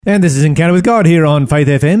And this is Encounter with God here on Faith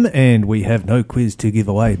FM, and we have no quiz to give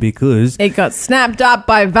away because it got snapped up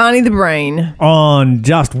by Varney the Brain on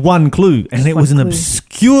just one clue, and it was an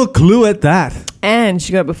obscure clue at that. And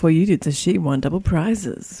she got it before you did, so she won double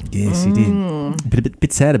prizes. Yes, she did.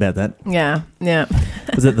 Bit sad about that. Yeah.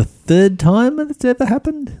 Was it the third time it's ever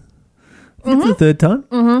happened? It's the third time,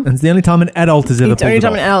 and it's the only time an adult has ever pulled it off. It's the only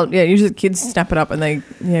time an adult. Yeah, usually kids snap it up and they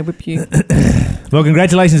whip you. Well,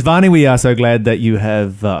 congratulations, Varney. We are so glad that you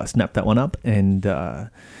have snapped that one up, and well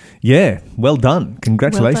done.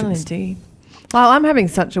 Congratulations. Well done indeed. Well, I'm having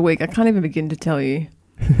such a week. I can't even begin to tell you.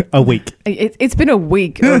 A week. It's been a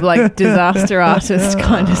week of like disaster artist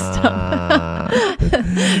kind of stuff.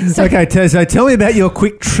 Okay, so tell me about your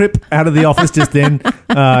quick trip out of the office just then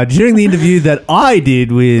during the interview that I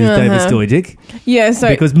did with David Stojic. Yeah, so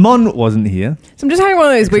because Mon wasn't here. So I'm just having one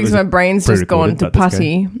of those weeks where my brain's just gone to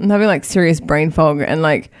putty. I'm having like serious brain fog, and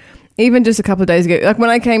like even just a couple of days ago, like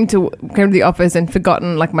when I came to the office and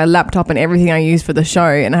forgotten like my laptop and everything I used for the show,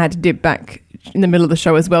 and I had to dip back in the middle of the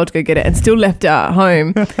show as well to go get it, and still left it at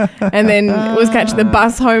home, and then was catching the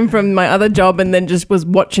bus home from my other job, and then just was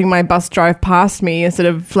watching my bus drive past me instead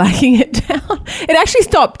of flagging it down. It actually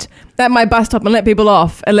stopped at my bus stop and let people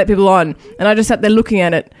off and let people on, and I just sat there looking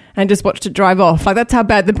at it and just watched it drive off. Like, that's how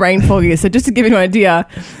bad the brain fog is. So just to give you an idea,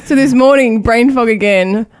 so this morning brain fog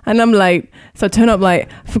again, and I'm late, so I turn up late,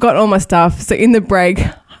 forgot all my stuff, so in the break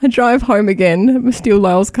I drive home again, steal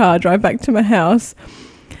Lyle's car, drive back to my house.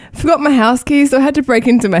 Forgot my house keys, so I had to break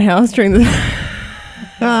into my house during the...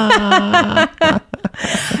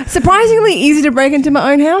 Surprisingly easy to break into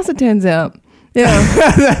my own house, it turns out.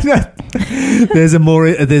 Yeah. There's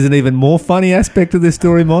an even more funny aspect of this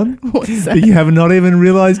story, Mon. What's that? That you have not even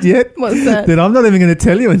realised yet. What's that? That I'm not even going to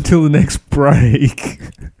tell you until the next break.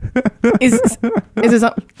 Is this...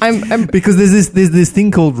 I'm because there's this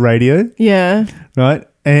thing called radio. Yeah. Right?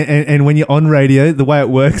 And when you're on radio, the way it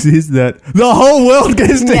works is that the whole world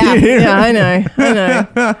gets to hear it. Yeah,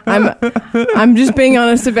 I know. I'm just being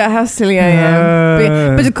honest about how silly I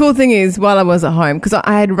am. But the cool thing is, while I was at home, because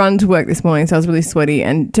I had run to work this morning, so I was really sweaty,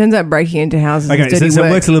 and turns out breaking into houses is dirty so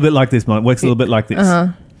work. it works a little bit like this, Mike. It works a little bit like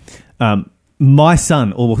this. My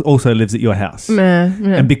son also lives at your house.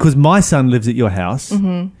 And because my son lives at your house,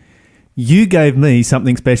 you gave me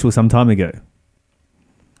something special some time ago.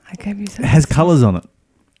 I gave you something. It has colours on it.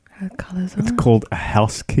 It's called a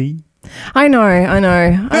house key. I know. No,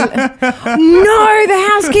 the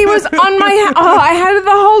house key was on my... I had it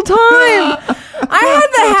the whole time. I had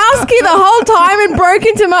the house key the whole time and broke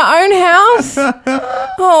into my own house.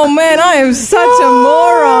 Oh, man, I am such a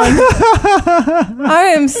moron.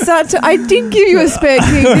 I did give you a spare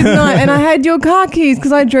key, didn't I? And I had your car keys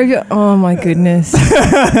because I drove you... Oh, my goodness.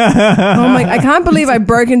 I can't believe I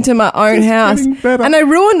broke into my own house. And I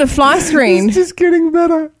ruined a fly screen. It's just getting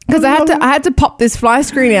better. Because I had to pop this fly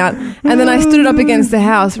screen out, and then I stood it up against the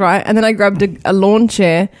house, right? And then I grabbed a lawn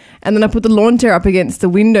chair, and then I put the lawn chair up against the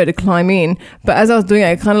window to climb in. But as I was doing it,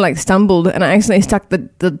 I kind of like stumbled, and I accidentally stuck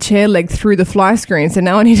the chair leg through the fly screen. So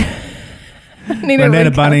now I need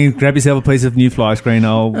Nana Bunny, grab yourself a piece of new fly screen.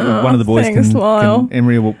 One of the boys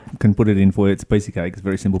Emery can put it in for you. It's a piece of cake. It's a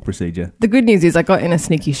very simple procedure. The good news is I got in a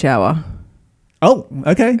sneaky shower. Oh,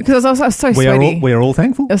 okay. Because I was so sweaty. We are all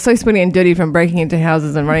thankful. I was so sweaty and dirty from breaking into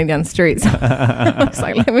houses and running down streets. I was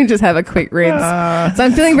like, let me just have a quick rinse. So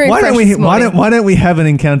I'm feeling very fresh this morning. Why don't we have an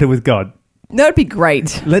encounter with God? That would be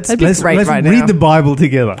great. Let's read the Bible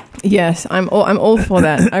together. Yes, I'm all for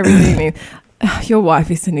that. I really mean. Your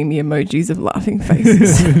wife is sending me emojis of laughing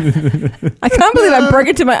faces. I can't believe I broke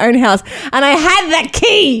into my own house and I had that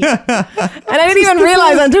key. And I didn't even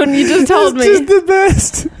realize until you just told me. It's just the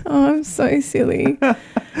best. Oh, I'm so silly. I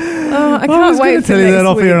can't wait to tell you that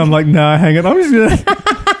off here, and I'm like, no, hang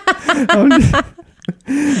on.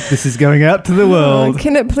 This is going out to the world.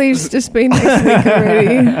 Can it please just be next week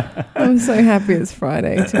already? I'm so happy it's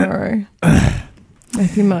Friday tomorrow.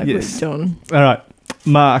 Happy Margaret, John. All right.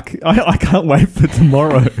 Mark, I can't wait for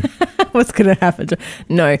tomorrow. What's going to happen?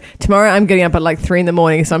 No, tomorrow I'm getting up at like 3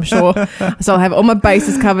 a.m, so I'm sure. So I'll have all my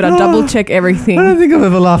bases covered. I'll double check everything. I don't think I've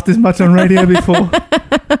ever laughed this much on radio before.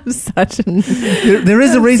 There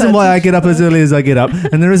is a reason why I get up as early as I get up,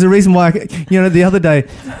 and there is a reason why the other day.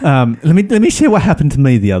 Let me share what happened to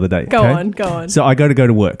me the other day. Go on. So I go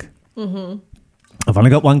to work. Mm-hmm. I've only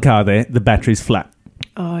got one car there. The battery's flat.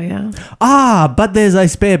 Oh, yeah. But there's a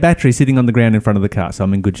spare battery sitting on the ground in front of the car, so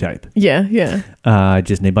I'm in good shape. Yeah. I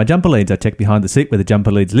just need my jumper leads. I check behind the seat where the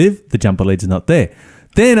jumper leads live. The jumper leads are not there.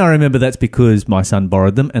 Then I remember that's because my son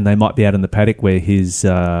borrowed them, and they might be out in the paddock where his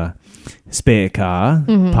spare car,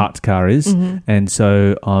 parked car is. And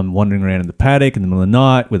so I'm wandering around in the paddock in the middle of the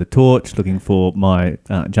night with a torch looking for my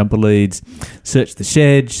jumper leads, searched the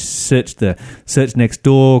shed, searched next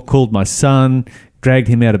door, called my son, dragged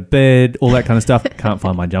him out of bed, all that kind of stuff. Can't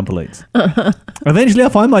find my jumper leads. Eventually I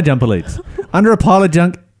find my jumper leads under a pile of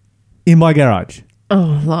junk in my garage.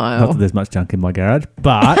 Oh, Lyle. Not that there's much junk in my garage,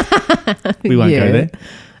 but we won't go there.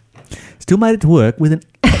 Still made it to work with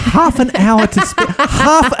half an hour to spare.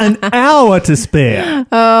 Half an hour to spare.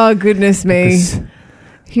 Oh, goodness me.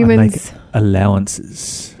 Humans. I make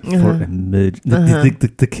allowances for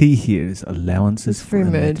the key here is allowances for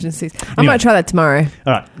emergencies. Anyway. I might try that tomorrow.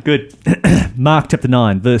 All right, good. Mark chapter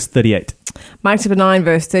 9, verse 38. Mark chapter 9,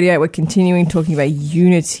 verse 38, we're continuing talking about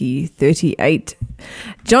unity. 38.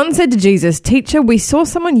 John said to Jesus, "Teacher, we saw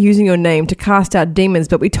someone using your name to cast out demons,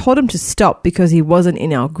 but we told him to stop because he wasn't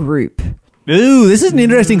in our group." Ooh, this is an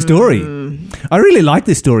interesting story. I really like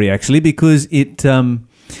this story, actually, because it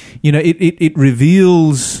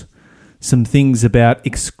reveals some things about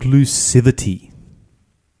exclusivity.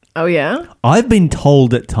 Oh, yeah? I've been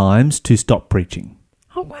told at times to stop preaching.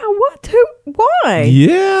 Oh, wow. What? Who? Why?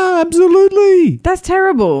 Yeah, absolutely. That's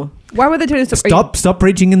terrible. Why would they tell you to stop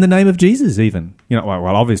preaching in the name of Jesus even?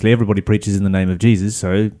 Well, obviously everybody preaches in the name of Jesus,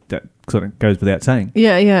 so that sort of goes without saying.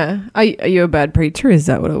 Yeah. Are you a bad preacher? Is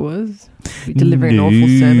that what it was? You're delivering an awful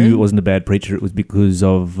sermon? It wasn't a bad preacher. It was because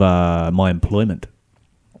of my employment.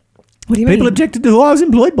 What do you mean? People objected to who I was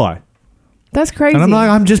employed by. That's crazy. And I'm like,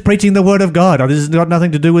 I'm just preaching the word of God. This has got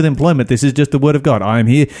nothing to do with employment. This is just the word of God. I am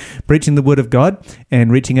here preaching the word of God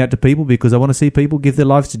and reaching out to people because I want to see people give their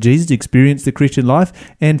lives to Jesus, experience the Christian life,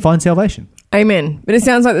 and find salvation. Amen. But it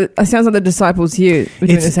sounds like the disciples here were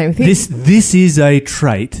doing the same thing. This is a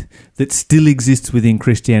trait that still exists within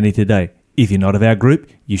Christianity today. If you're not of our group,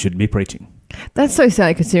 you shouldn't be preaching. That's so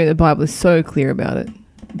sad considering the Bible is so clear about it.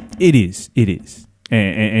 It is.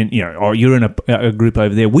 And you're in a group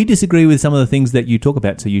over there. We disagree with some of the things that you talk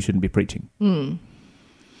about, so you shouldn't be preaching. The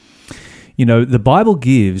Bible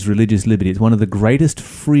gives religious liberty. It's one of the greatest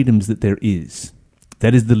freedoms that there is.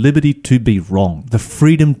 That is the liberty to be wrong, the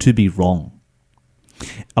freedom to be wrong.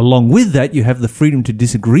 Along with that, you have the freedom to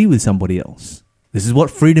disagree with somebody else. This is what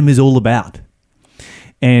freedom is all about.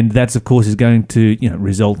 And that's, of course, is going to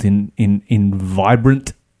result in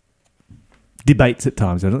vibrant debates at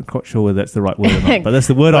times. I'm not quite sure whether that's the right word or not, but that's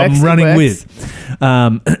the word I'm running with.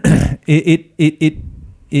 It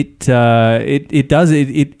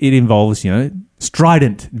involves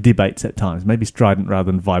strident debates at times. Maybe strident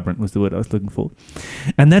rather than vibrant was the word I was looking for.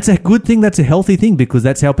 And that's a good thing. That's a healthy thing because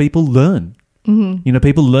that's how people learn. Mm-hmm.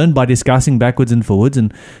 People learn by discussing backwards and forwards,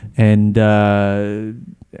 and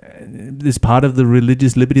this part of the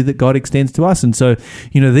religious liberty that God extends to us. And so,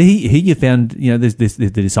 here you found, there's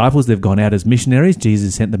the disciples, they've gone out as missionaries.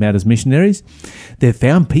 Jesus sent them out as missionaries. They've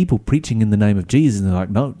found people preaching in the name of Jesus, and they're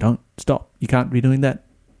like, no, don't stop. You can't be doing that.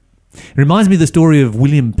 It reminds me of the story of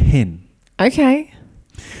William Penn. Okay.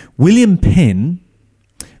 William Penn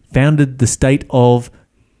founded the state of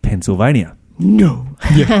Pennsylvania. No.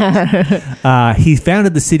 Yeah. He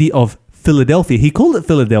founded the city of Philadelphia. He called it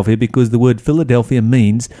Philadelphia because the word Philadelphia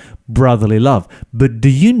means brotherly love. But do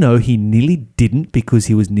you know he nearly didn't because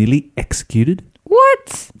he was nearly executed?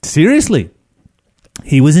 What? Seriously.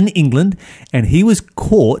 He was in England and he was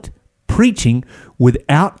caught preaching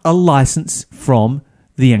without a license from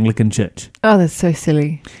the Anglican Church. Oh, that's so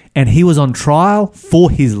silly. And he was on trial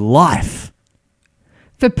for his life.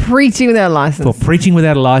 For preaching without a license. For preaching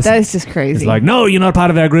without a license. That is just crazy. It's like, no, you're not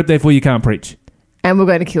part of our group, therefore you can't preach. And we're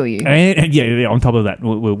going to kill you. And yeah, on top of that,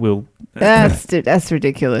 we'll That's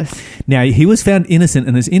ridiculous. Now, he was found innocent,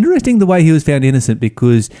 and it's interesting the way he was found innocent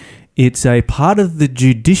because it's a part of the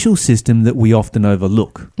judicial system that we often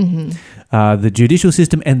overlook. Mm-hmm. The judicial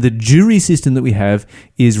system and the jury system that we have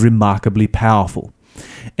is remarkably powerful.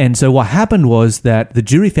 And so what happened was that the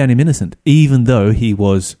jury found him innocent, even though he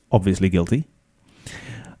was obviously guilty.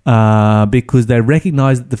 Because they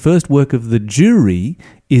recognize that the first work of the jury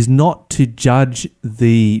is not to judge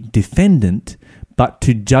the defendant, but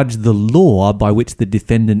to judge the law by which the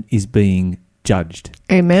defendant is being judged.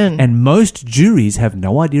 Amen. And most juries have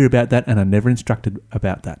no idea about that and are never instructed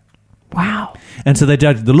about that. Wow. And so they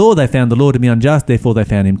judged the law, they found the law to be unjust, therefore they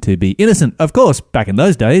found him to be innocent. Of course, back in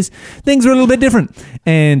those days, things were a little bit different.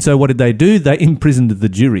 And so what did they do? They imprisoned the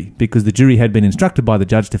jury because the jury had been instructed by the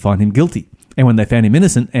judge to find him guilty. And when they found him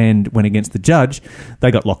innocent and went against the judge,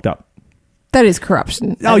 they got locked up. That is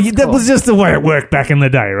corruption. That was just the way it worked back in the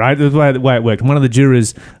day, right? The way it worked. And one of the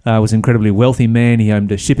jurors was an incredibly wealthy man. He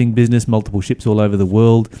owned a shipping business, multiple ships all over the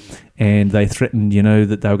world, and they threatened,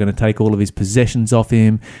 that they were going to take all of his possessions off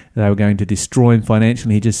him. They were going to destroy him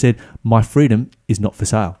financially. He just said, "My freedom is not for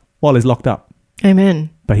sale," while he's locked up. Amen.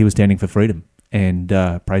 But he was standing for freedom, and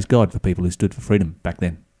praise God for people who stood for freedom back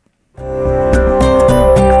then.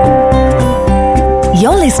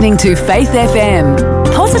 You're listening to Faith FM,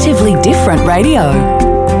 positively different radio.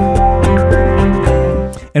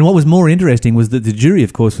 And what was more interesting was that the jury,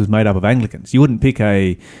 of course, was made up of Anglicans. You wouldn't pick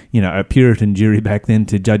a Puritan jury back then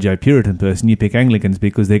to judge a Puritan person. You pick Anglicans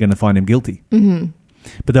because they're going to find him guilty. Mm-hmm.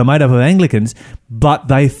 But they were made up of Anglicans, but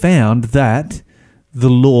they found that the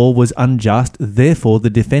law was unjust, therefore the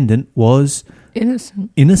defendant was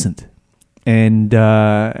innocent. And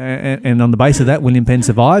on the basis of that, William Penn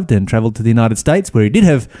survived and travelled to the United States, where he did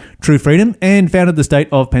have true freedom, and founded the state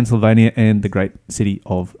of Pennsylvania and the great city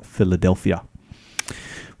of Philadelphia,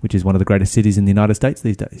 which is one of the greatest cities in the United States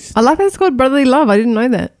these days. I like that it's called brotherly love. I didn't know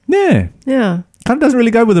that. Yeah. Yeah. Kind of doesn't really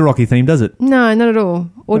go with the Rocky theme, does it? No, not at all.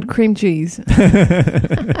 Or cream cheese.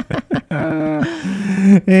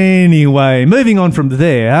 Anyway, moving on from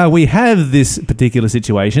there, we have this particular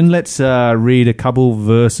situation. Let's read a couple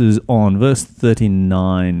verses on. Verse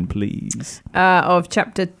 39, please. Of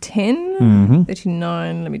chapter 10? Mm-hmm.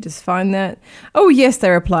 39, let me just find that. Oh, yes, they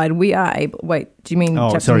replied, we are able... Wait, do you mean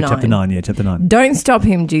chapter 9? Chapter 9, yeah, chapter 9. Don't stop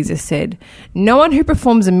him, Jesus said. No one who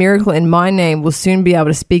performs a miracle in my name will soon be able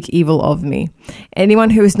to speak evil of me. Anyone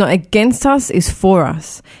who is not against us is for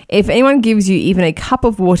us. If anyone gives you even a cup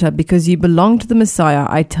of water because you belong to the Messiah,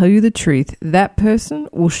 I tell you the truth, that person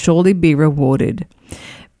will surely be rewarded.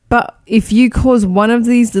 But if you cause one of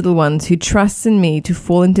these little ones who trusts in me to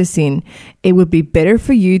fall into sin, it would be better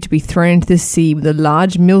for you to be thrown into the sea with a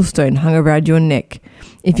large millstone hung around your neck.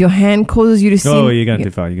 If your hand causes you to sin... Oh, you're going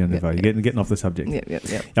too far. You're getting off the subject. Yep.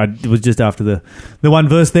 It was just after the one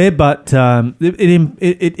verse there, but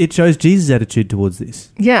it shows Jesus' attitude towards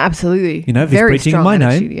this. Yeah, absolutely. If very he's preaching in my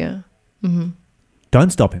name, yeah. Mm-hmm.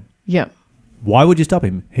 Don't stop him. Yeah. Why would you stop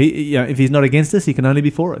him? If he's not against us, he can only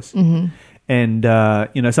be for us. Mm-hmm. And,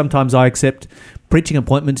 sometimes I accept preaching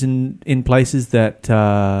appointments in places that,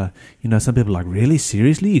 some people are like, really?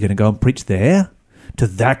 Seriously? You're going to go and preach there? To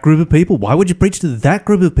that group of people? Why would you preach to that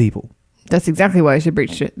group of people? That's exactly why you should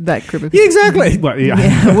preach to that group of people. Yeah, exactly. Well,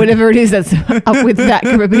 yeah, whatever it is that's up with that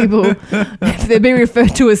group of people. If they're being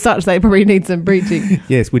referred to as such, they probably need some preaching.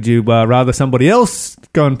 Yes, would you rather somebody else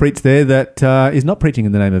go and preach there that is not preaching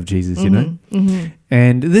in the name of Jesus, Mm-hmm.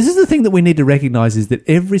 And this is the thing that we need to recognise, is that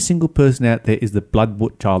every single person out there is the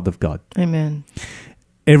blood-bought child of God. Amen.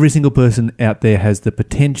 Every single person out there has the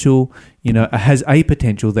potential, has a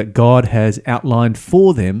potential that God has outlined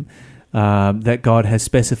for them, that God has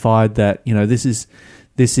specified that, this is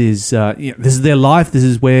their life. This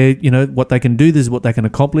is where, what they can do. This is what they can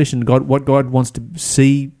accomplish, and what God wants to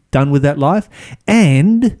see done with that life.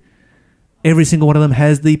 And every single one of them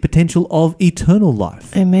has the potential of eternal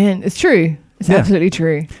life. Amen. It's true. It's absolutely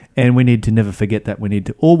true. And we need to never forget that. We need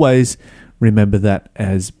to always remember that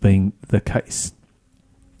as being the case.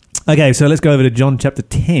 Okay, so let's go over to John chapter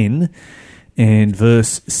 10 and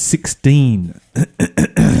verse 16.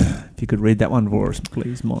 If you could read that one for us,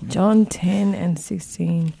 please, Mon. John 10 and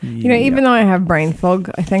 16. Yeah. Even though I have brain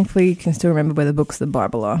fog, I thankfully can still remember where the books of the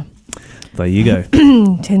Bible are. There you go.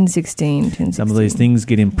 10:16. Some of these things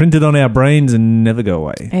get imprinted on our brains and never go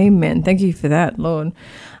away. Amen. Thank you for that, Lord.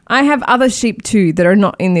 I have other sheep too that are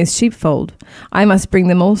not in this sheepfold. I must bring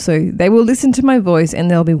them also. They will listen to my voice,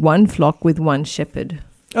 and there will be one flock with one shepherd.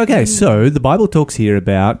 Okay, so the Bible talks here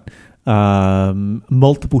about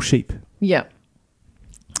multiple sheep. Yeah.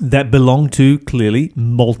 That belong to, clearly,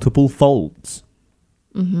 multiple folds.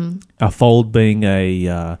 Mm-hmm. A fold being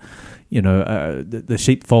the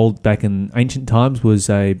sheepfold back in ancient times was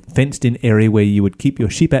a fenced-in area where you would keep your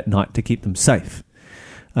sheep at night to keep them safe.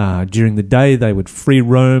 During the day, they would free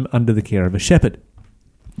roam under the care of a shepherd.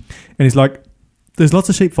 And he's like, there's lots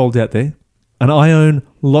of sheepfolds out there, and I own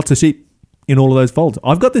lots of sheep in all of those folds.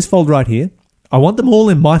 I've got this fold right here. I want them all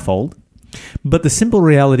in my fold. But the simple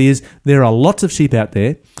reality is there are lots of sheep out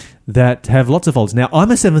there that have lots of folds. Now, I'm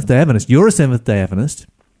a Seventh-day Adventist. You're a Seventh-day Adventist.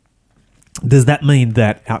 Does that mean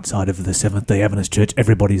that outside of the Seventh-day Adventist church,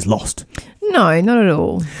 everybody's lost? No, not at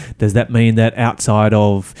all. Does that mean that outside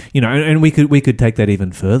of, and we could take that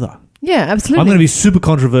even further. Yeah, absolutely. I'm going to be super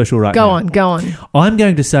controversial right now. Go on. I'm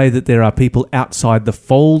going to say that there are people outside the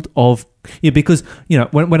fold of... Yeah, because,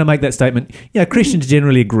 when I make that statement, Christians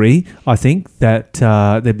generally agree, I think, that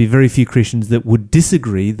there'd be very few Christians that would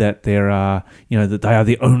disagree that there are, that they are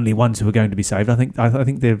the only ones who are going to be saved. I think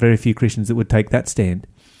there are very few Christians that would take that stand.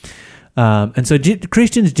 And so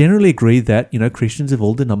Christians generally agree that, Christians of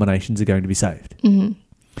all denominations are going to be saved. Mm-hmm.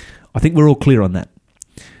 I think we're all clear on that.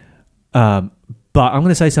 But I'm going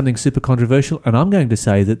to say something super controversial, and I'm going to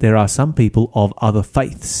say that there are some people of other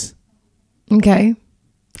faiths. Okay.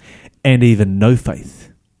 And even no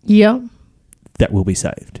faith. Yeah. That will be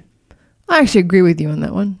saved. I actually agree with you on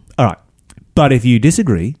that one. All right. But if you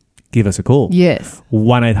disagree, give us a call. Yes.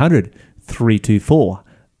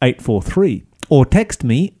 1-800-324-843. Or text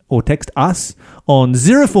me or text us on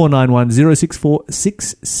 0491 064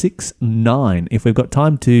 669. If we've got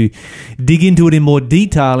time to dig into it in more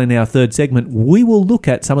detail in our third segment, we will look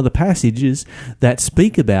at some of the passages that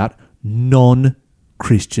speak about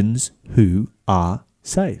non-Christians who are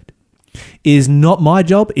saved. It is not my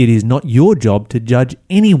job, it is not your job to judge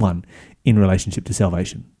anyone in relationship to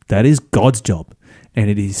salvation. That is God's job, and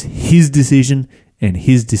it is His decision and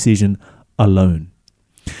His decision alone.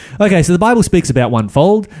 Okay, so the Bible speaks about one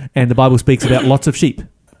fold, and the Bible speaks about lots of sheep.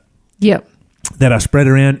 Yep. That are spread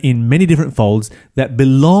around in many different folds that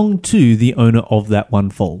belong to the owner of that one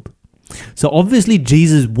fold. So obviously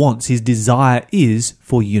Jesus wants, his desire is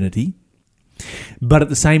for unity, but at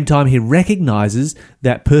the same time he recognizes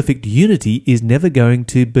that perfect unity is never going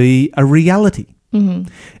to be a reality.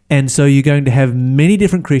 Mm-hmm. And so you're going to have many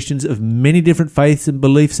different Christians of many different faiths and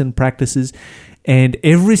beliefs and practices, and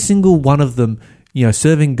every single one of them,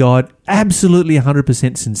 serving God absolutely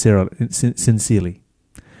 100% sincerely,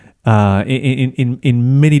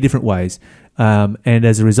 in many different ways. And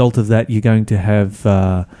as a result of that, you're going to have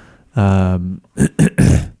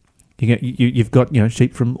you've got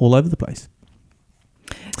sheep from all over the place.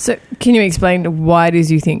 So can you explain why it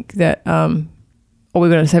is you think that, or we're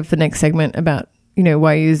going to say for the next segment about,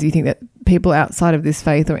 why it is you think that people outside of this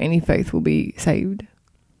faith or any faith will be saved?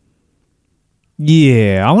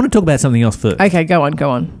 Yeah, I want to talk about something else first. Okay, go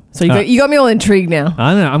on. So you got me all intrigued now.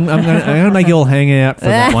 I know. I'm going to make you all hang out for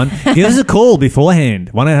that one. Give us a call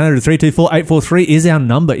beforehand. 1-800-324-843 is our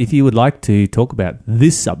number if you would like to talk about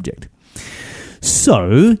this subject.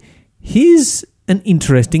 So here's an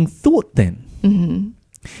interesting thought then. Mm-hmm.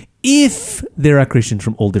 If there are Christians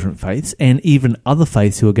from all different faiths and even other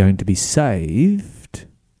faiths who are going to be saved,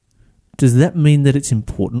 does that mean that it's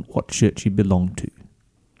important what church you belong to?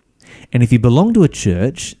 And if you belong to a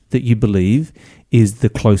church that you believe is the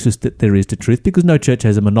closest that there is to truth, because no church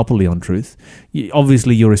has a monopoly on truth,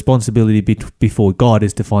 obviously your responsibility before God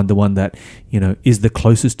is to find the one that, is the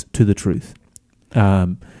closest to the truth.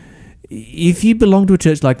 If you belong to a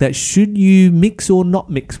church like that, should you mix or not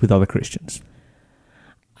mix with other Christians?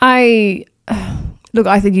 I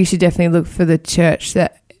think you should definitely look for the church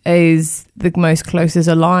that is the most closest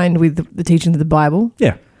aligned with the teachings of the Bible.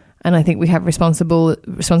 Yeah. And I think we have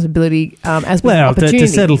responsibility as well. Opportunity. To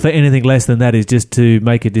settle for anything less than that is just to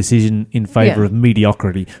make a decision in favour of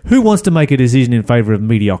mediocrity. Who wants to make a decision in favour of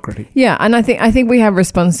mediocrity? Yeah, and I think we have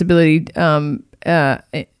responsibility and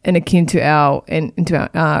akin to our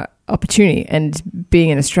opportunity. And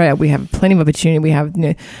being in Australia, we have plenty of opportunity. We have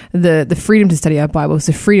the freedom to study our Bibles,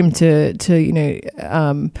 the freedom to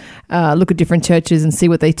look at different churches and see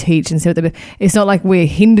what they teach and see what they. It's not like we're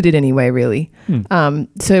hindered in any way, really.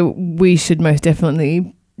 So we should most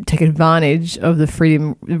definitely take advantage of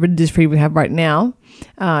the religious freedom we have right now,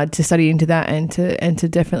 to study into that and to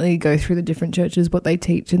definitely go through the different churches, what they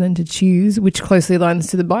teach, and then to choose which closely aligns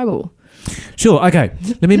to the Bible. Sure, okay.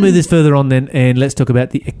 Let me move this further on then, and let's talk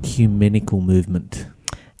about the ecumenical movement.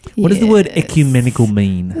 What does the word ecumenical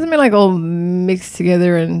mean? Doesn't it mean like all mixed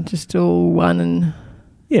together and just all one and...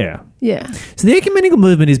 Yeah. Yeah. So the ecumenical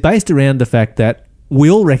movement is based around the fact that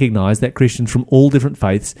we all recognise that Christians from all different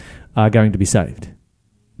faiths are going to be saved.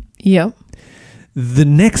 Yeah. The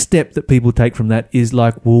next step that people take from that is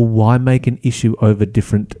like, well, why make an issue over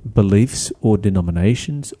different beliefs or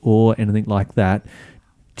denominations or anything like that?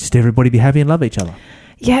 Just everybody be happy and love each other.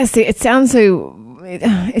 Yeah, see, it sounds so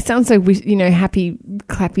happy,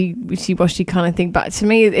 clappy, wishy-washy kind of thing. But to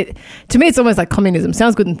me, it's almost like communism.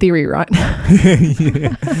 Sounds good in theory, right?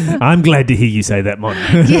 Yeah. I'm glad to hear you say that, Mon.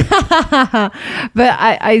 Yeah. But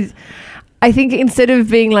I think instead of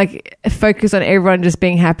being like focused on everyone just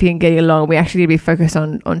being happy and getting along, we actually need to be focused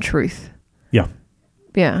on truth. Yeah.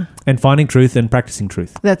 Yeah. And finding truth and practicing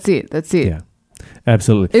truth. That's it. Yeah.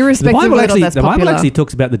 Absolutely. Irrespective of whether that's the popular. Bible actually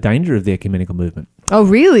talks about the danger of the ecumenical movement. Oh,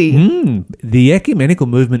 really? The ecumenical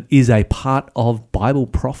movement is a part of Bible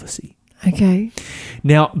prophecy. Okay.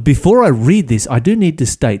 Now, before I read this, I do need to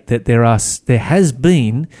state that there has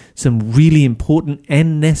been some really important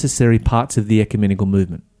and necessary parts of the ecumenical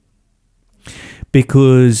movement.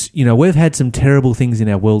 Because, we've had some terrible things in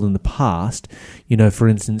our world in the past. For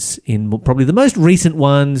instance, in probably the most recent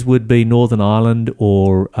ones would be Northern Ireland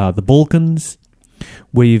or the Balkans,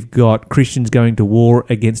 where you've got Christians going to war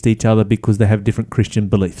against each other because they have different Christian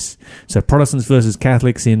beliefs. So Protestants versus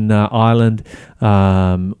Catholics in Ireland,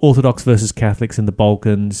 Orthodox versus Catholics in the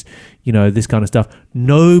Balkans, this kind of stuff.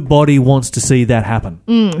 Nobody wants to see that happen.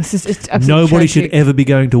 It's absolutely Nobody tragic. should ever be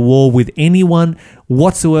going to war with anyone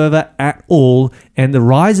whatsoever at all. And the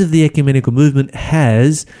rise of the ecumenical movement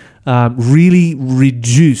has really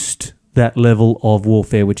reduced that level of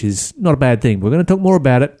warfare, which is not a bad thing. We're going to talk more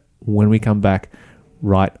about it when we come back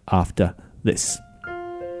right after this.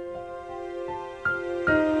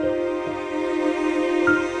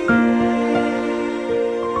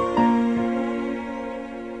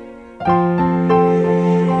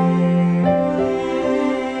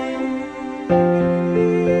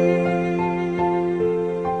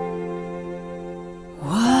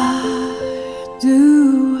 Why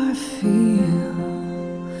do I feel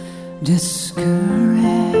discouraged?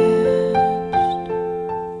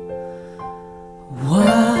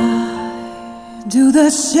 Why do the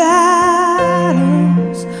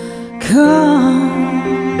shadows come?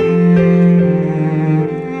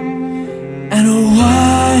 And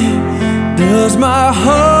why does my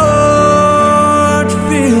heart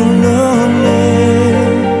feel lonely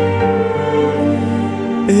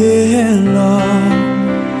and long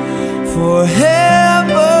for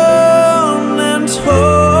heaven and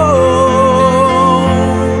home?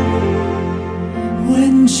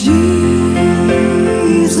 When Jesus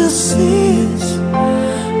is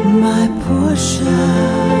my portion,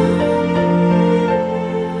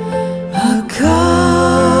 a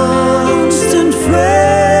constant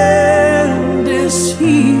friend is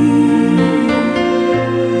He.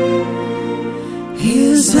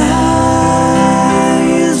 His eye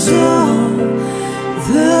is on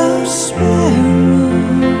the sparrow,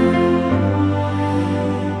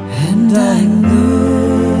 and I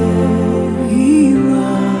know He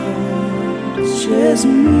watches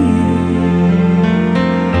me.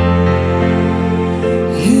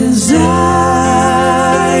 His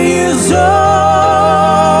eye is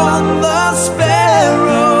on the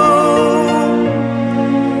sparrow,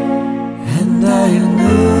 and I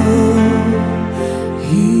know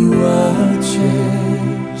He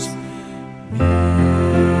watches me.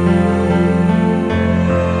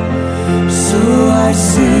 So I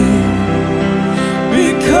sing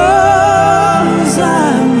because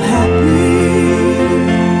I'm happy,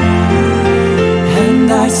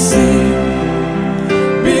 and I sing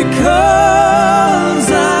because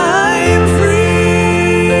I'm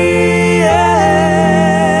free.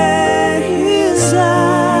 Yeah, His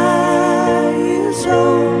eye is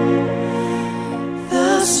on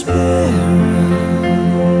the sparrow,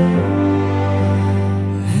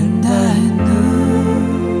 and I know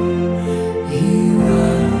He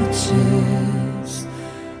watches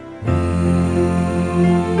me.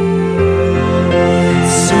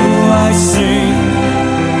 So I sing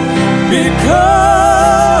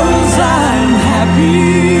because I'm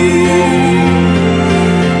happy,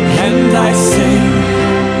 and I sing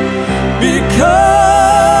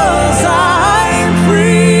because I'm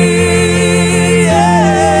free.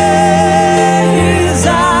 Yeah, His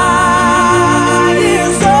eye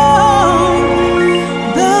is on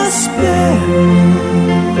the sparrow,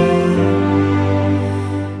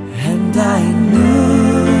 and I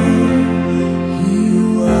know He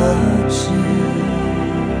watches.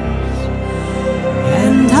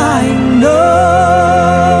 And I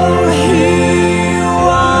know He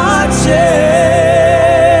watches,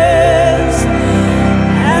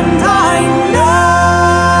 and I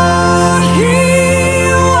know He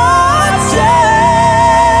watches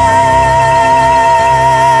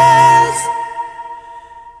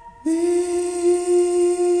me.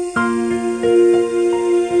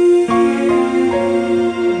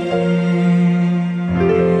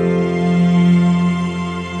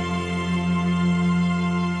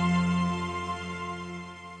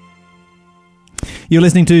 You're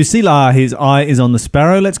listening to Selah, His Eye is on the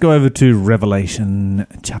Sparrow. Let's go over to Revelation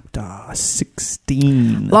chapter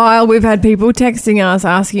 16. Lyle, we've had people texting us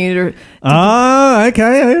asking you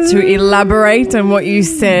Okay. to elaborate on what you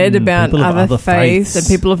said about people of other other faiths and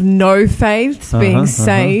people of no faiths being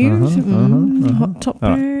saved. Hot topic.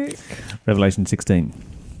 All right. Revelation 16.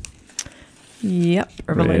 Yep,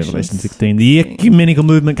 Revelation 16. The ecumenical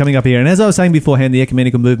movement coming up here. And as I was saying beforehand, the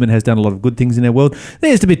ecumenical movement has done a lot of good things in our world. There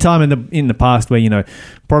used to be a time in the past where,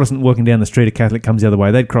 Protestant walking down the street, a Catholic comes the other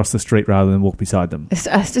way. They'd cross the street rather than walk beside them. It's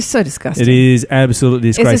just so disgusting. It is absolutely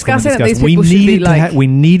disgraceful. It's disgusting that these people should be like... We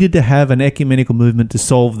needed to have an ecumenical movement to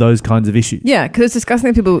solve those kinds of issues. Yeah, because it's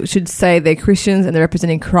disgusting that people should say they're Christians and they're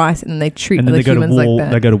representing Christ and then they treat other humans like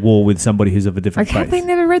that. They go to war with somebody who's of a different faith. Have they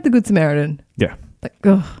never read The Good Samaritan? Yeah.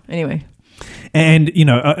 Anyway. And,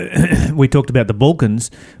 we talked about the Balkans,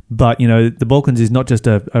 but, the Balkans is not just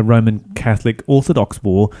a Roman Catholic Orthodox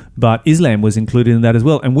war, but Islam was included in that as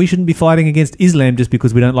well. And we shouldn't be fighting against Islam just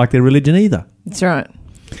because we don't like their religion either. That's right.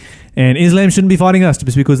 And Islam shouldn't be fighting us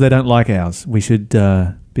just because they don't like ours. We should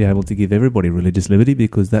be able to give everybody religious liberty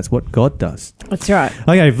because that's what God does. That's right.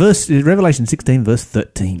 Okay, Revelation 16, verse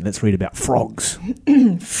 13. Let's read about frogs.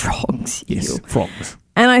 Frogs. Yes, frogs.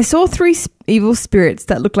 And I saw 3 evil spirits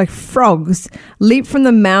that looked like frogs leap from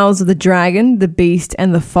the mouths of the dragon, the beast,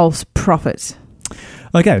 and the false prophet.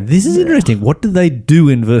 Okay, this is interesting. What do they do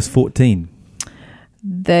in verse 14?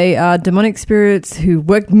 They are demonic spirits who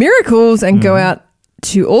work miracles and go out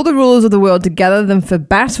to all the rulers of the world to gather them for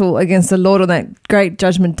battle against the Lord on that great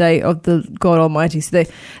judgment day of the God Almighty. So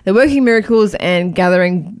they're working miracles and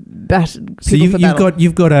gathering people for battle.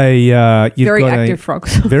 You've got very active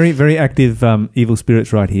frogs, very very active evil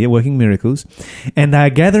spirits right here working miracles, and they're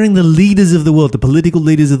gathering the leaders of the world, the political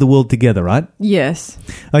leaders of the world together, right? Yes.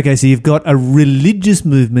 Okay, so you've got a religious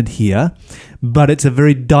movement here. But it's a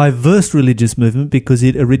very diverse religious movement because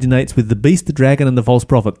it originates with the beast, the dragon, and the false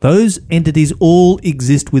prophet. Those entities all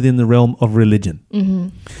exist within the realm of religion.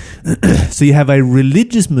 Mm-hmm. So you have a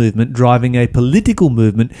religious movement driving a political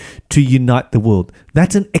movement to unite the world.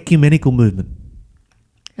 That's an ecumenical movement.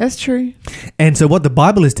 That's true. And so what the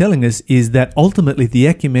Bible is telling us is that ultimately the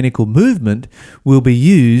ecumenical movement will be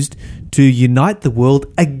used to unite the world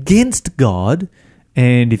against God.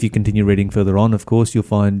 And if you continue reading further on, of course, you'll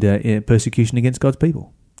find persecution against God's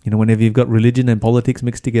people. Whenever you've got religion and politics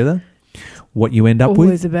mixed together, what you end up with...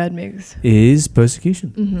 Always a bad mix. ...is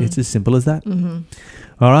persecution. Mm-hmm. It's as simple as that. Mm-hmm.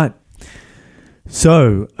 All right.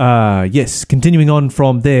 So, yes, continuing on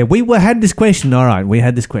from there. We had this question. All right, we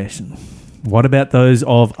had this question. What about those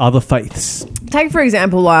of other faiths? Take, for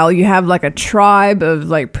example, Lyle, you have like a tribe of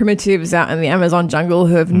like primitives out in the Amazon jungle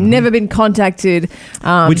who have never been contacted.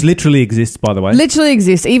 Which literally exists, by the way. Literally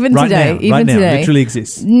exists, even today. Even today. Literally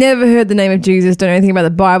exists. Never heard the name of Jesus, don't know anything about the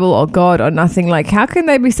Bible or God or nothing. Like, how can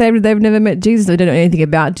they be saved if they've never met Jesus or don't know anything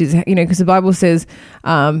about Jesus? Because the Bible says,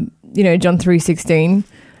 John 3:16,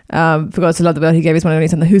 for God so loved the world, he gave his one and only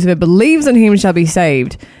son, that whosoever believes in him shall be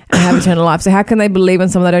saved and have eternal life. So how can they believe in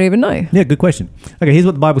someone they don't even know? Yeah, good question. Okay, here's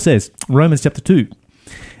what the Bible says. Romans chapter 2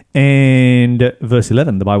 and verse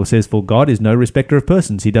 11. The Bible says, for God is no respecter of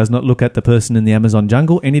persons. He does not look at the person in the Amazon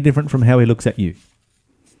jungle any different from how he looks at you.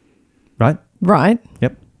 Right? Right.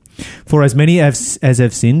 Yep. For as many as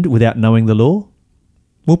have sinned without knowing the law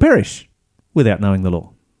will perish without knowing the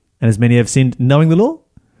law. And as many have sinned knowing the law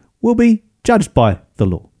will be judged by the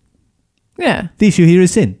law. Yeah. The issue here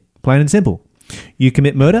is sin, plain and simple. You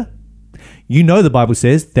commit murder, you know the Bible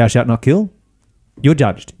says, thou shalt not kill, you're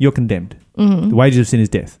judged, you're condemned. Mm-hmm. The wages of sin is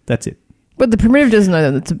death. That's it. But the primitive doesn't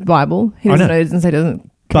know that it's a Bible. He doesn't know, it doesn't say he doesn't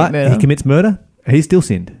commit murder. But he commits murder, he's still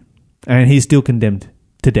sinned, and he's still condemned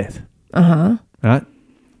to death. Uh-huh. All right?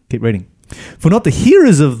 Keep reading. For not the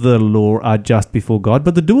hearers of the law are just before God,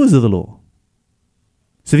 but the doers of the law.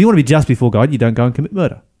 So if you want to be just before God, you don't go and commit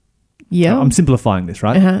murder. Yeah. I'm simplifying this,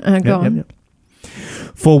 right? Go on. Yep.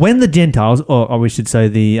 For when the Gentiles, or we should say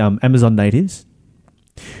the Amazon natives,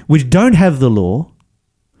 which don't have the law,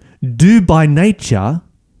 do by nature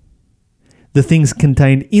the things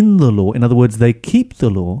contained in the law, in other words, they keep the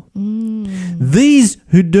law, these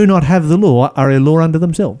who do not have the law are a law unto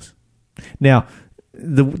themselves. Now,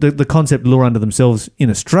 the concept law unto themselves in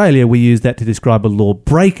Australia, we use that to describe a law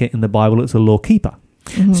breaker. In the Bible, it's a law keeper.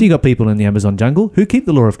 Mm-hmm. So you got people in the Amazon jungle who keep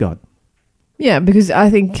the law of God. Yeah, because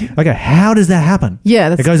I think... Okay, how does that happen?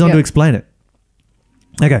 Yeah, it goes on to explain it.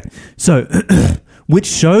 Okay, so which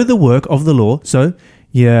show the work of the law. So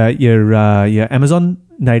your Amazon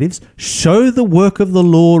natives show the work of the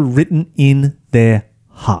law written in their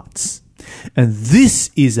hearts. And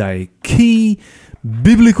this is a key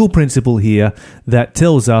biblical principle here that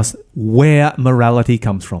tells us where morality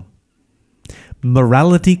comes from.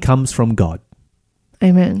 Morality comes from God.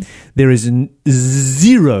 Amen. There is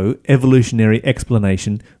zero evolutionary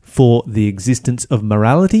explanation for the existence of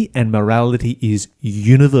morality, and morality is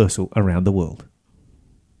universal around the world.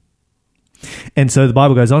 And so the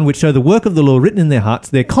Bible goes on, which show the work of the law written in their hearts,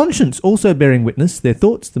 their conscience also bearing witness, their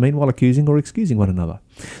thoughts, the meanwhile accusing or excusing one another.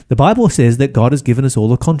 The Bible says that God has given us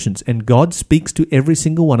all a conscience, and God speaks to every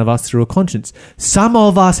single one of us through a conscience. Some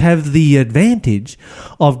of us have the advantage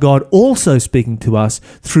of God also speaking to us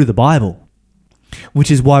through the Bible, which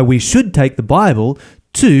is why we should take the Bible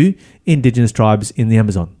to indigenous tribes in the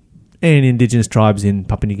Amazon and indigenous tribes in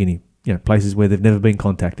Papua New Guinea, places where they've never been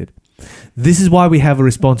contacted. This is why we have a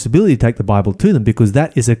responsibility to take the Bible to them, because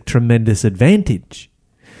that is a tremendous advantage.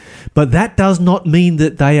 But that does not mean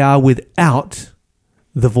that they are without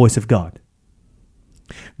the voice of God.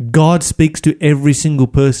 God speaks to every single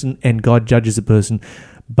person, and God judges a person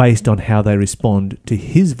based on how they respond to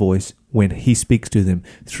his voice when he speaks to them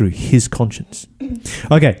through his conscience.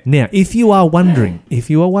 Okay, now, if you are wondering,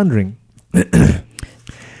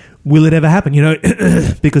 will it ever happen?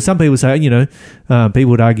 Because some people say,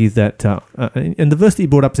 people would argue that, and the verse that you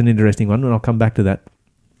brought up is an interesting one, and I'll come back to that.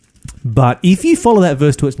 But if you follow that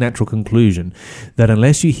verse to its natural conclusion, that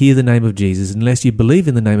unless you hear the name of Jesus, unless you believe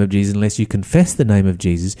in the name of Jesus, unless you confess the name of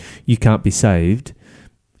Jesus, you can't be saved,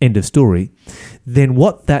 end of story, then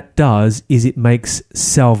what that does is it makes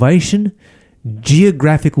salvation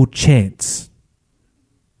geographical chance.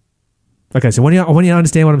 Okay, so I want you to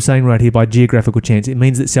understand what I'm saying right here by geographical chance. It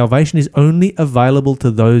means that salvation is only available to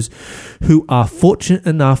those who are fortunate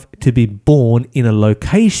enough to be born in a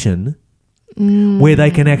location where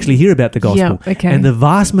they can actually hear about the gospel. Yeah, okay. And the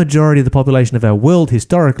vast majority of the population of our world,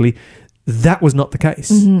 historically, that was not the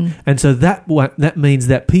case. And so that means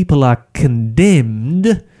that people are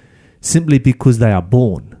condemned simply because they are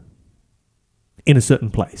born in a certain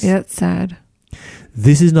place. Yeah, it's sad.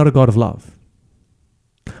 This is not a God of love.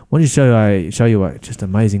 I want to show you a just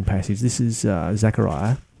amazing passage. This is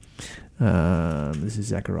Zechariah. This is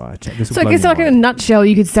Zechariah. So I guess like in a nutshell,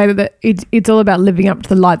 you could say that it's all about living up to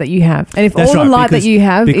the light that you have. And if That's all right, the light that you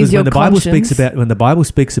have is your conscience. When the Bible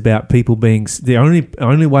speaks about people being, the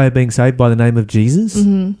only way of being saved by the name of Jesus,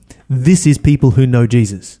 this is people who know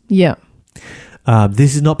Jesus. Yeah.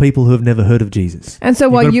 This is not people who have never heard of Jesus. And so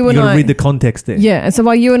while you and I read the context there. Yeah, and so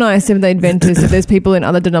while you and I are Seventh-day Adventists, if there's people in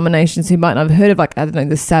other denominations who might not have heard of, like, I don't know,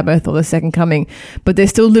 the Sabbath or the Second Coming, but they're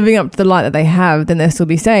still living up to the light that they have, then they'll still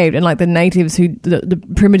be saved. And like the natives the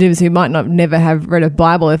primitives who might not never have read a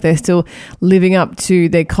Bible, if they're still living up to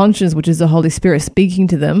their conscience, which is the Holy Spirit speaking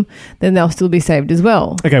to them, then they'll still be saved as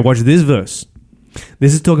well. Okay, watch this verse.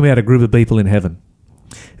 This is talking about a group of people in heaven.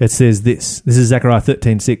 It says this. This is Zechariah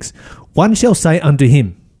 13:6. One shall say unto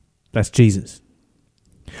him, that's Jesus,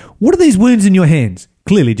 what are these wounds in your hands?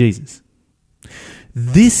 Clearly Jesus.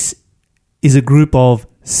 This is a group of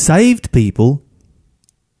saved people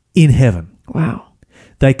in heaven. Wow.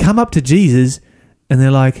 They come up to Jesus and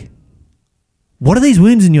they're like, what are these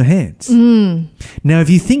wounds in your hands? Now, if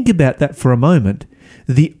you think about that for a moment,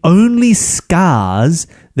 the only scars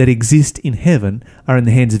that exist in heaven are in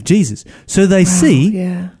the hands of Jesus. So they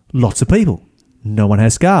see lots of people. No one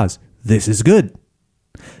has scars. This is good.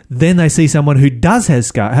 Then they see someone who does have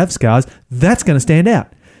scars. That's going to stand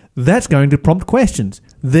out. That's going to prompt questions.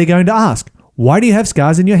 They're going to ask, why do you have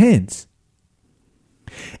scars in your hands?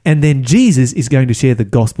 And then Jesus is going to share the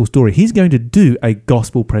gospel story. He's going to do a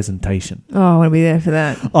gospel presentation. Oh, I want to be there for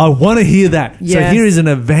that. I want to hear that. Yes. So here is an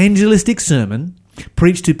evangelistic sermon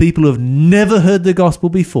preached to people who have never heard the gospel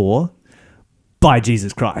before by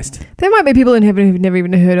Jesus Christ. There might be people in heaven who've never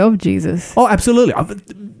even heard of Jesus. Oh, absolutely.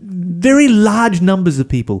 Very large numbers of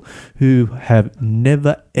people who have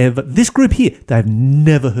never, ever... This group here, they've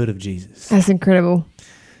never heard of Jesus. That's incredible.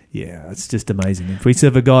 Yeah, it's just amazing. If we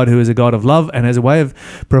serve a God who is a God of love and has a way of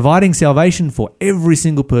providing salvation for every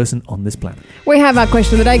single person on this planet. We have our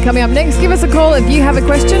question of the day coming up next. Give us a call if you have a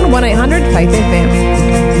question,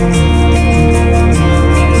 1-800-FAITH-FM.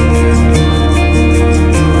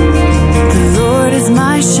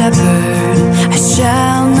 My shepherd, I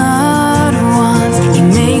shall not want. He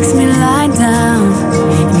makes me lie down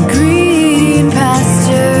in green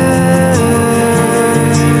pastures.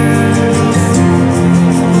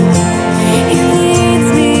 He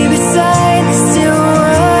leads me beside the still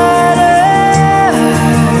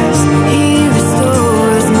waters. He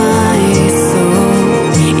restores my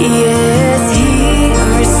soul. Yes, he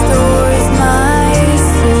restores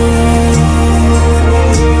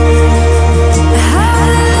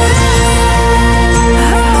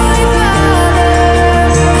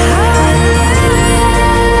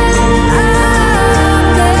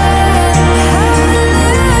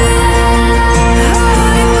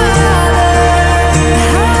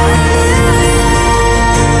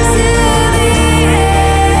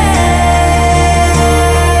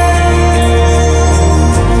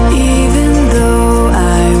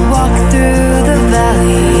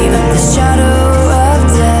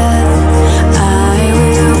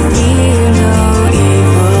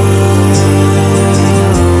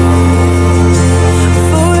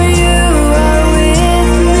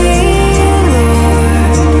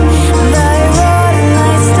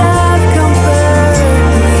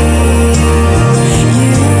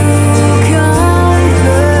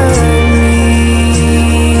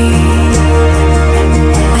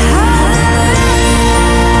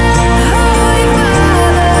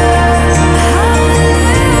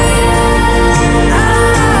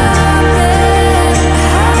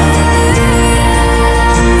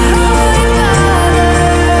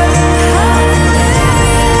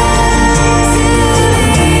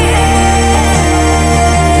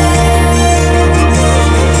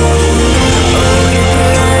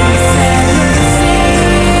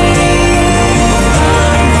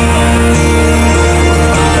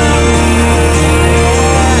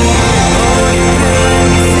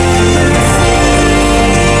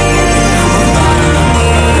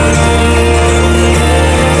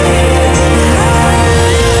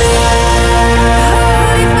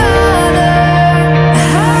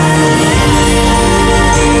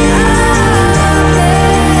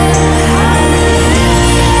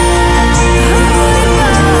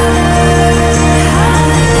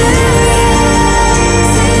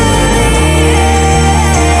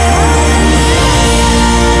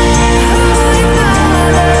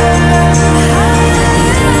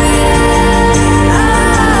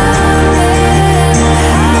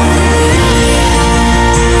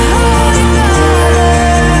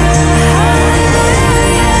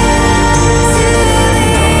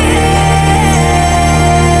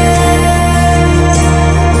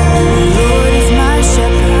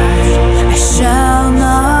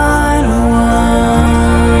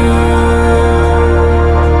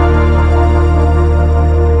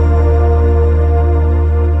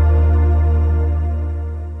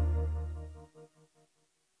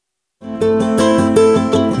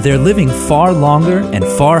They're living far longer and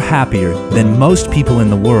far happier than most people in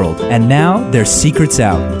the world. And now, their secret's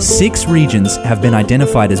out. 6 regions have been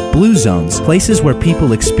identified as blue zones, places where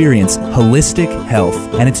people experience holistic health,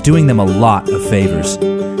 and it's doing them a lot of favors.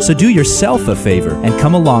 So do yourself a favor and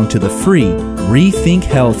come along to the free Rethink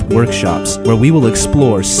Health workshops, where we will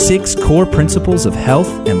explore 6 core principles of health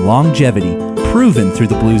and longevity proven through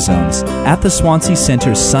the blue zones at the Swansea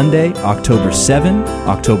Centre Sunday, October 7,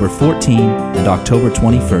 October 14, and October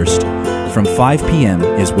 21st. From 5 p.m.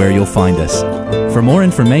 is where you'll find us. For more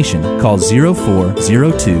information, call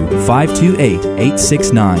 0402 528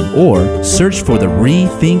 869 or search for the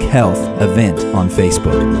Rethink Health event on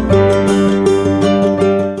Facebook.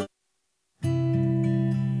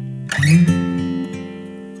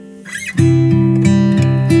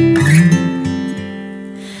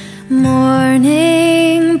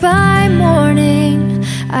 Morning by morning,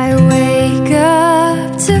 I wake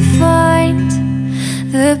up to find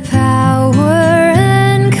the power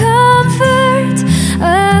and comfort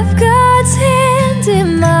of God's hand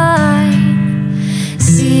in mine.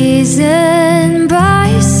 Season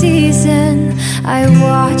by season, I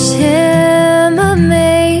watch Him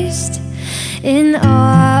amazed in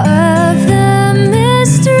awe of the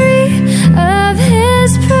mystery of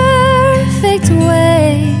His perfect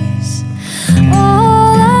ways.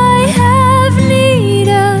 All I have need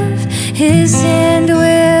of, His hand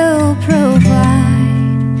will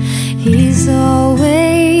provide. He's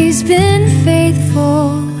always been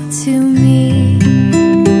faithful to me.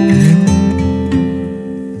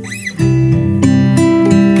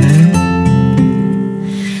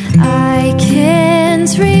 I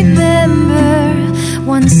can't remember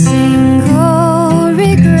one single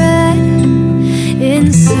regret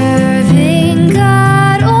in serving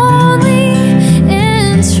God, only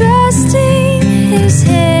in trusting His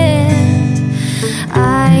hand.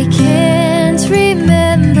 I can't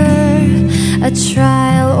remember a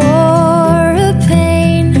trial or a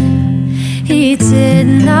pain He did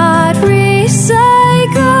not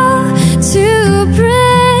recycle to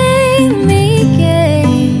bring me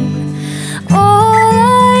gain. All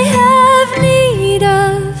I have need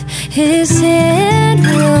of, His hand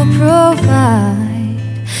will provide.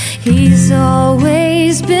 He's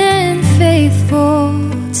always been faithful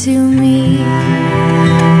to me.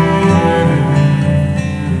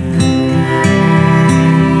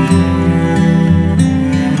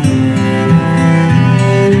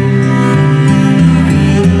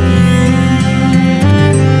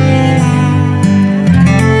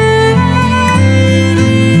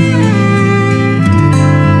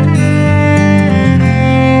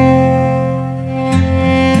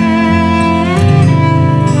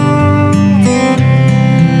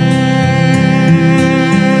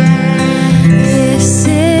 This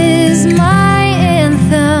is my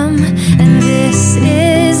anthem, and this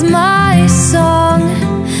is my song,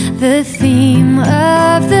 the theme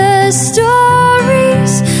of the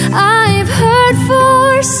stories I've heard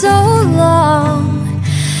for so long.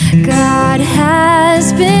 God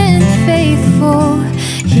has been faithful,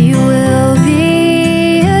 He will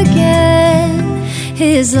be again.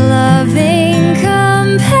 His loving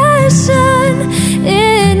compassion,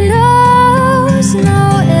 it knows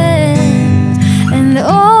no end. And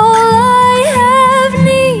all I have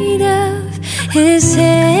need of, His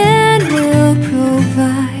hand will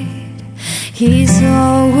provide. He's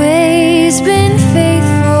always been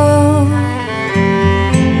faithful.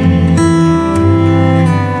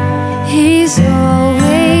 He's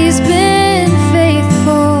always been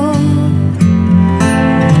faithful.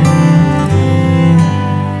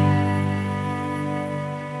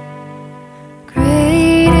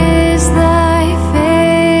 Great is thy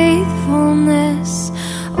faithfulness,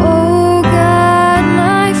 O God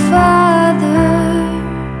my Father.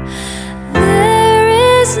 There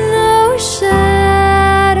is no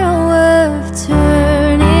shadow of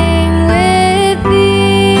turning with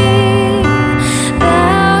thee.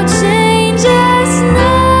 Thou changest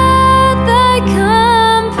not, thy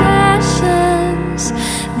compassions,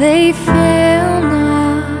 they fail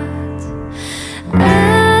not.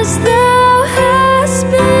 As thou hast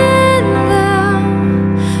been, thou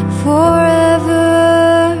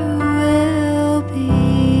forever will be.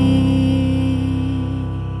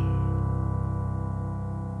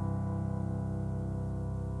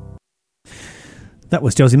 That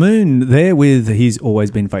was Chelsea Moon there with He's Always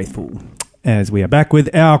Been Faithful. As we are back with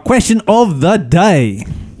our question of the day.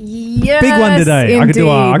 Yes, big one today. indeed.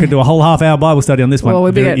 I could do a whole half-hour Bible study on this one. Well,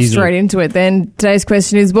 we'll very get easily. straight into it then. Today's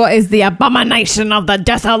question is, what is the abomination of the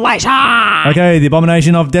desolation? Okay, the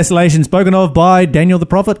abomination of desolation spoken of by Daniel the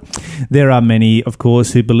prophet. There are many, of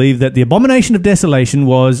course, who believe that the abomination of desolation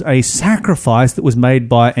was a sacrifice that was made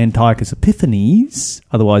by Antiochus Epiphanes,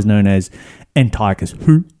 otherwise known as Antiochus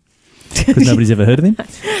who? Because nobody's ever heard of him.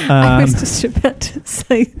 I was just about to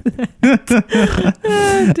say that.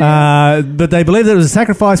 But they believe that it was a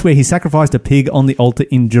sacrifice where he sacrificed a pig on the altar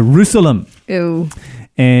in Jerusalem. Ew.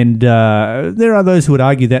 And there are those who would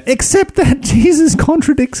argue that, except that Jesus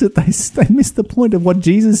contradicts it. They miss the point of what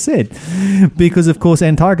Jesus said. Because, of course,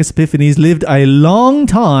 Antiochus Epiphanes lived a long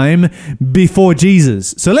time before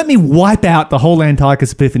Jesus. So let me wipe out the whole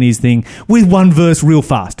Antiochus Epiphanes thing with one verse real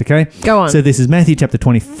fast, okay? Go on. So this is Matthew chapter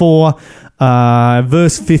 24,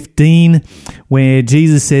 verse 15, where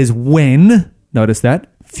Jesus says, when, notice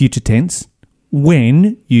that, future tense,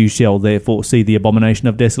 when you shall therefore see the abomination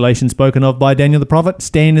of desolation spoken of by Daniel the prophet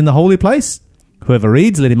stand in the holy place, whoever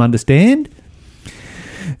reads, let him understand.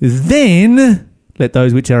 Then let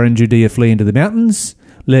those which are in Judea flee into the mountains.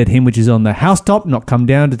 Let him which is on the housetop not come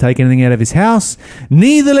down to take anything out of his house.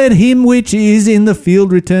 Neither let him which is in the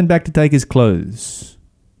field return back to take his clothes.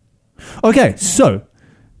 Okay, so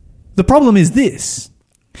the problem is this.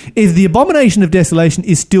 If the abomination of desolation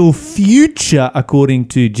is still future according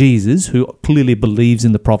to Jesus, who clearly believes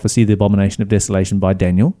in the prophecy of the abomination of desolation by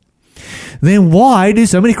Daniel, then why do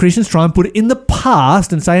so many Christians try and put it in the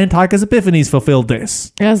past and say Antiochus Epiphanes fulfilled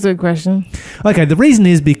this? That's a good question. Okay, the reason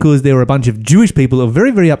is because there were a bunch of Jewish people who were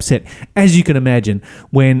very, very upset, as you can imagine,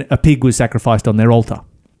 when a pig was sacrificed on their altar.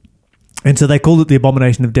 And so they called it the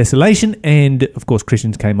abomination of desolation, and of course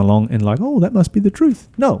Christians came along and like, oh, that must be the truth.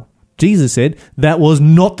 No. Jesus said that was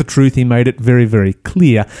not the truth. He made it very, very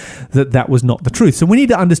clear that that was not the truth. So we need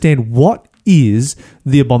to understand what is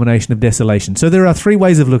the abomination of desolation. So there are three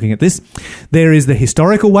ways of looking at this. There is the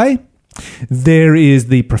historical way, there is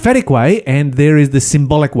the prophetic way, and there is the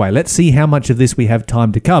symbolic way. Let's see how much of this we have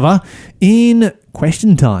time to cover in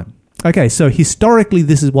question time. Okay, so historically,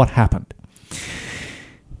 this is what happened.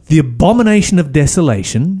 The abomination of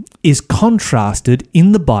desolation is contrasted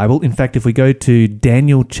in the Bible. In fact, if we go to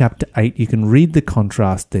Daniel chapter 8, you can read the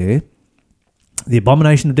contrast there. The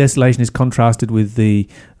abomination of desolation is contrasted with the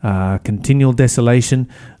continual desolation,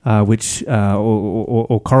 which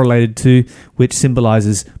or correlated to, which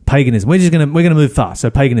symbolizes paganism. We're going to move fast. So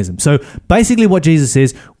paganism. So basically, what Jesus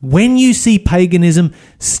says: when you see paganism,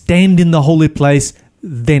 stand in the holy place,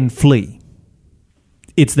 then flee.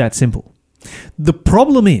 It's that simple. The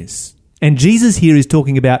problem is, and Jesus here is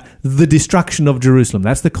talking about the destruction of Jerusalem.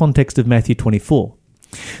 That's the context of Matthew 24.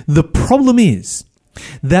 The problem is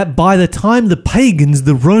that by the time the pagans,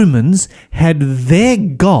 the Romans, had their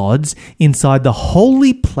gods inside the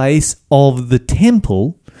holy place of the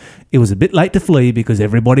temple, it was a bit late to flee because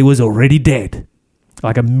everybody was already dead.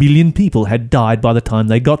 Like 1 million people had died by the time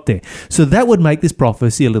they got there. So that would make this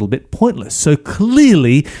prophecy a little bit pointless. So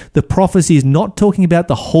clearly, the prophecy is not talking about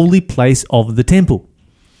the holy place of the temple.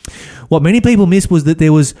 What many people missed was that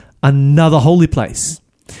there was another holy place.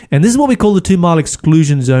 And this is what we call the 2-mile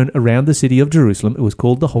exclusion zone around the city of Jerusalem. It was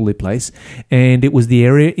called the holy place. And it was the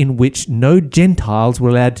area in which no Gentiles were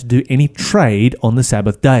allowed to do any trade on the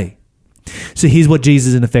Sabbath day. So here's what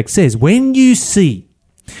Jesus in effect says. When you see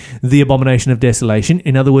the abomination of desolation,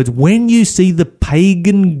 in other words, when you see the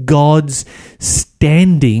pagan gods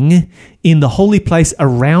standing in the holy place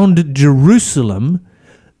around Jerusalem,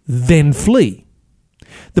 then flee.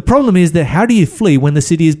 The problem is that how do you flee when the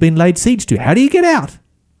city has been laid siege to? How do you get out?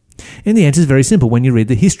 And the answer is very simple. When you read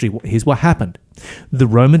the history, here's what happened. The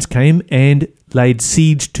Romans came and laid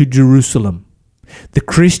siege to Jerusalem. The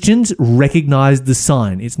Christians recognized the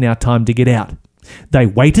sign. It's now time to get out. They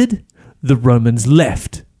waited. The Romans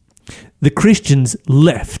left. The Christians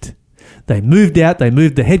left. They moved out. They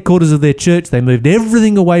moved the headquarters of their church. They moved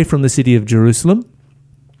everything away from the city of Jerusalem.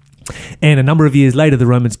 And a number of years later, the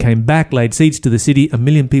Romans came back, laid siege to the city. 1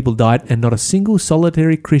 million people died, and not a single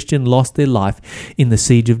solitary Christian lost their life in the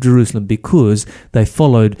siege of Jerusalem because they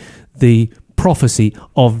followed the prophecy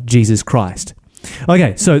of Jesus Christ.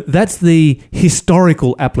 Okay, so that's the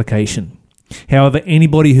historical application. However,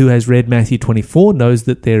 anybody who has read Matthew 24 knows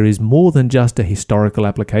that there is more than just a historical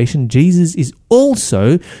application. Jesus is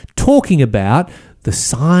also talking about the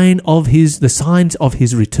signs of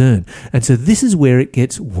his return. And so this is where it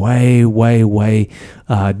gets way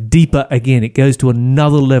deeper again. It goes to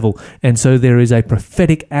another level. And so there is a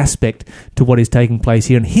prophetic aspect to what is taking place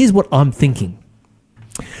here. And here's what I'm thinking.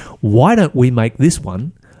 Why don't we make this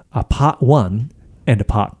one a part 1 and a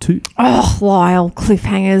part 2. Oh, Lyle,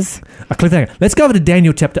 cliffhangers. A cliffhanger. Let's go over to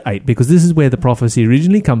Daniel chapter 8 because this is where the prophecy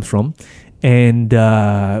originally comes from. And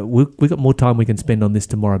we've got more time we can spend on this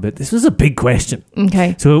tomorrow, but this was a big question.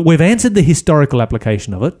 Okay. So we've answered the historical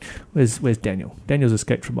application of it. Where's Daniel? Daniel's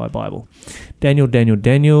escaped from my Bible. Daniel,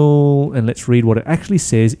 and let's read what it actually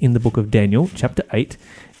says in the book of Daniel, chapter 8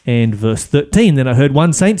 and verse 13. Then I heard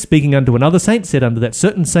one saint speaking unto another saint, said unto that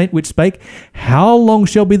certain saint which spake, How long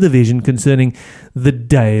shall be the vision concerning the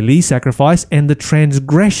daily sacrifice and the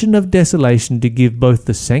transgression of desolation to give both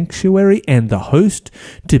the sanctuary and the host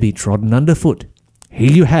to be trodden under foot?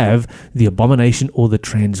 Here you have the abomination or the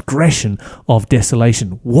transgression of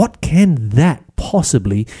desolation. What can that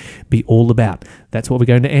possibly be all about? That's what we're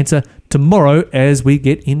going to answer tomorrow as we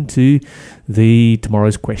get into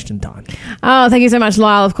tomorrow's question time. Oh, thank you so much,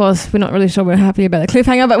 Lyle. Of course, we're not really sure we're happy about the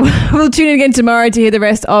cliffhanger, but we'll tune in again tomorrow to hear the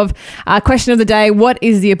rest of our question of the day. What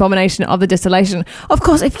is the abomination of the desolation? Of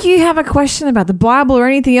course, if you have a question about the Bible or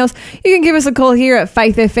anything else, you can give us a call here at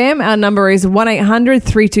Faith FM. Our number is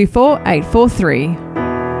 1-800-324-843.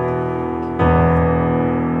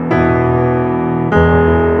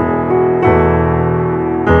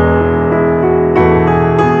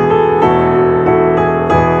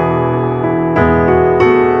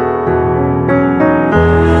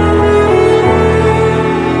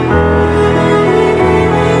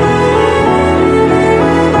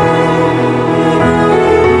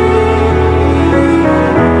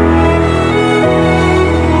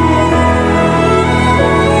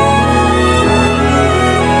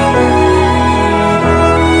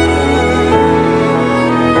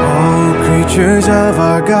 Of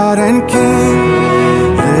our God and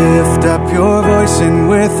King, lift up your voice and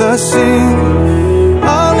with us sing,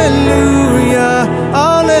 Alleluia,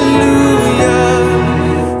 Alleluia.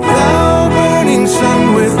 Thou burning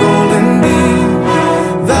sun with golden beam,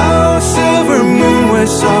 thou silver moon with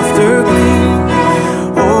softer gleam,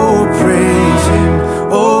 oh praise Him,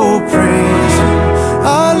 oh praise Him,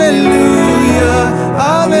 Alleluia,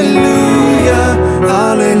 Alleluia,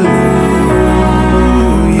 Alleluia.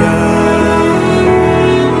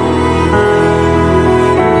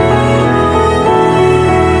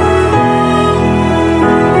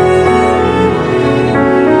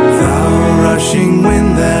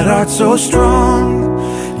 Wind that art so strong,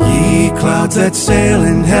 ye clouds that sail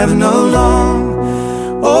in heaven along,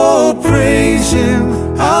 oh praise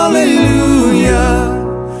Him, hallelujah.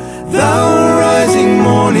 Thou rising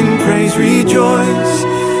morning, praise, rejoice,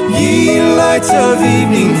 ye lights of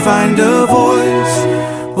evening, find a voice,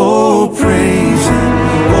 oh praise Him,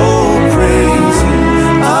 oh praise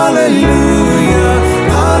Him, hallelujah,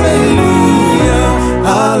 hallelujah,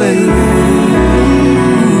 hallelujah.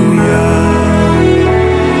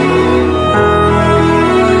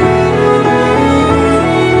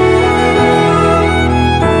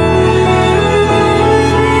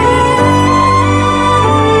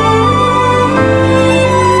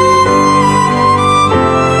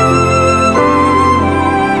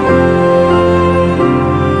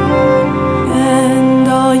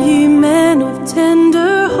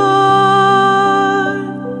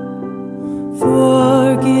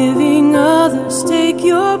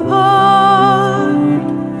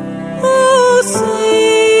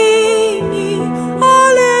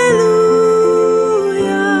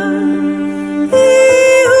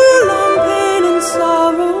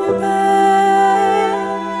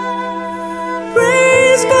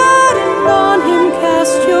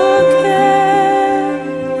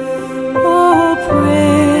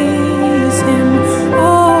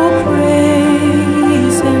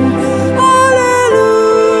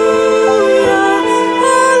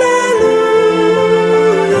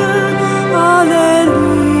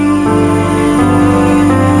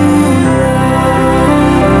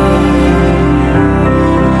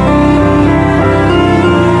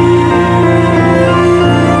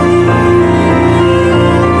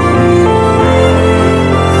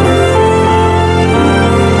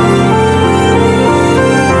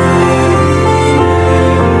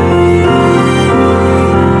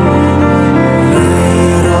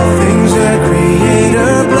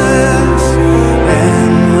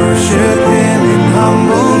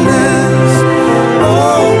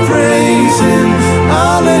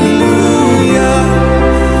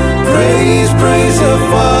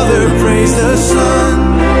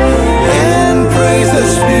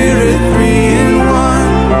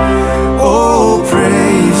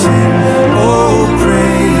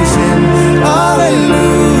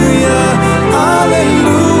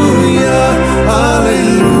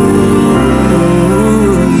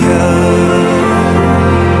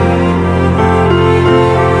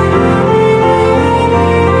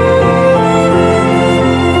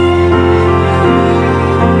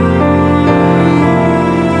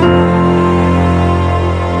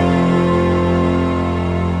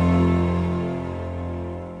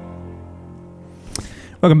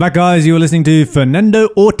 Welcome back, guys. You are listening to Fernando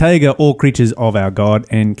Ortega, All Creatures of Our God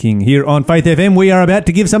and King, here on Faith FM. We are about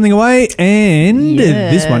to give something away, and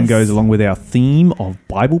this one goes along with our theme of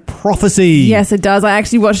Bible prophecy. Yes, it does. I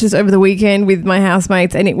actually watched this over the weekend with my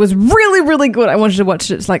housemates, and it was really, really good. I wanted to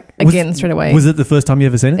watch it again straight away. Was it the first time you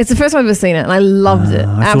ever seen it? It's the first time I've ever seen it, and I loved it.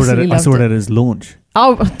 I saw it at its launch.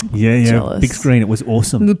 Oh, yeah, jealous. Big screen. It was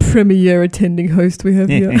awesome. The premier attending host we have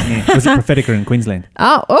here. Was it Prophetica in Queensland?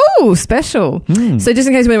 Oh, special. So just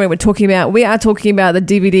in case we're talking about, we are talking about the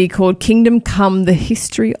DVD called Kingdom Come, The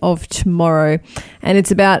History of Tomorrow. And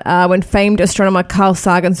it's about when famed astronomer Carl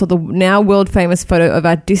Sagan saw the now world-famous photo of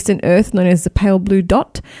our distant Earth known as the pale blue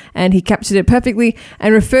dot. And he captured it perfectly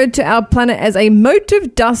and referred to our planet as a mote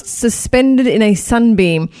of dust suspended in a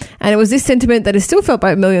sunbeam. And it was this sentiment that is still felt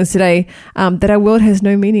by millions today, that our world has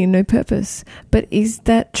no meaning and no purpose. But is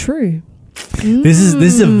that true? This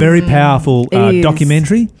is a very powerful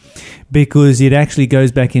documentary, because it actually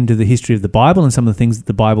goes back into the history of the Bible and some of the things that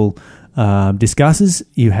the Bible discusses.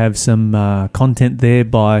 You have some content there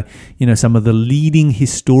by some of the leading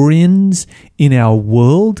historians in our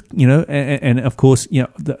world, and of course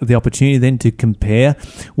the opportunity then to compare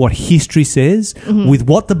what history says with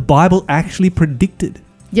what the Bible actually predicted.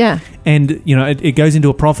 Yeah. And, it goes into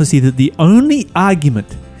a prophecy that the only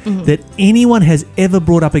argument that anyone has ever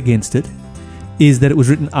brought up against it is that it was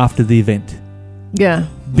written after the event. Yeah.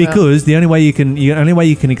 Because the only way you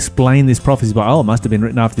can explain this prophecy is by, it must have been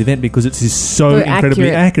written after the event, because it's just so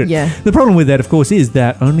incredibly accurate. Yeah. The problem with that, of course, is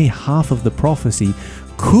that only half of the prophecy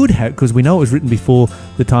could have, because we know it was written before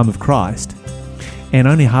the time of Christ, and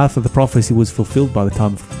only half of the prophecy was fulfilled by the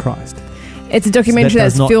time of Christ. It's a documentary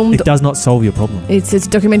that's filmed. It does not solve your problem. It's a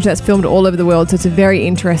documentary that's filmed all over the world, so it's a very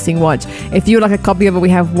interesting watch. If you would like a copy of it, we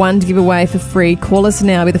have one to give away for free. Call us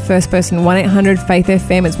now. Be the first person.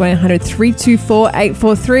 1-800-FAITH-FM. It's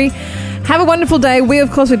 1-800-324-843. Have a wonderful day. We,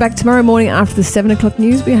 of course, will be back tomorrow morning after the 7 o'clock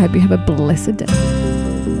news. We hope you have a blessed day.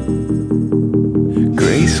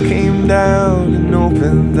 Grace came down and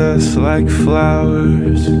opened us like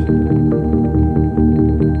flowers.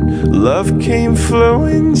 Love came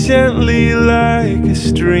flowing gently like a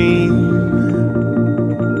stream,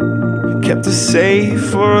 kept us safe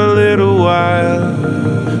for a little while,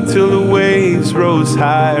 till the waves rose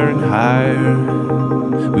higher and higher.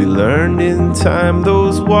 We learned in time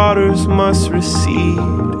those waters must recede,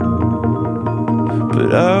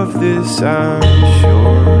 but of this I'm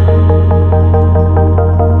sure,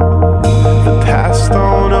 the past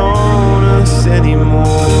don't own us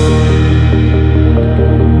anymore.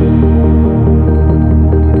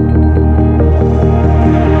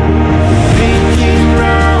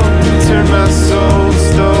 My soul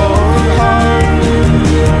stone hard.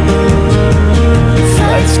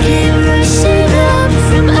 Floods keep rushing up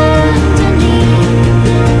from underneath.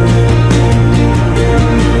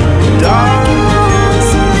 Dark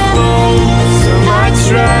walls and lonesome. I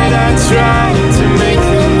tried to make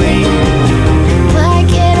them leave. Why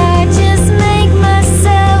can't I just make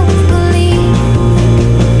myself believe?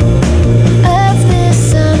 Of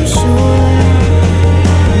this I'm sure.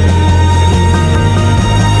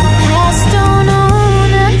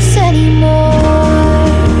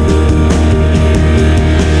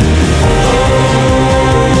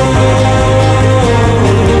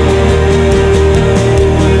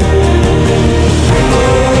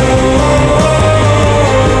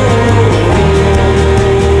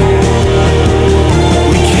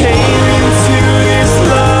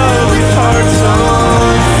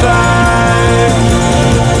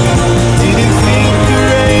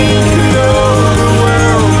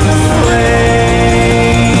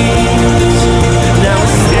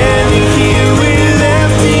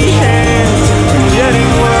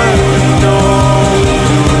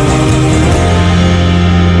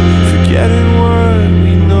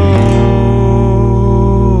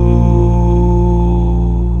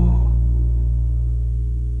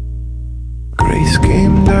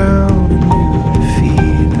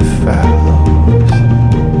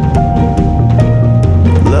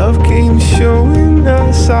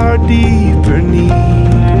 Our deeper need.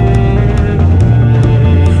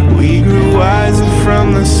 We grew wiser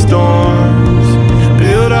from the storms,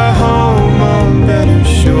 built our home on better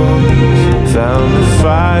shores, found the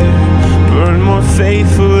fire, burned more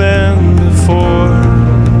faithful than before.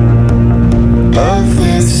 Of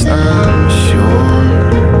this I'm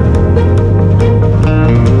sure,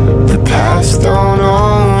 the past don't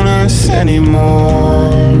own us anymore.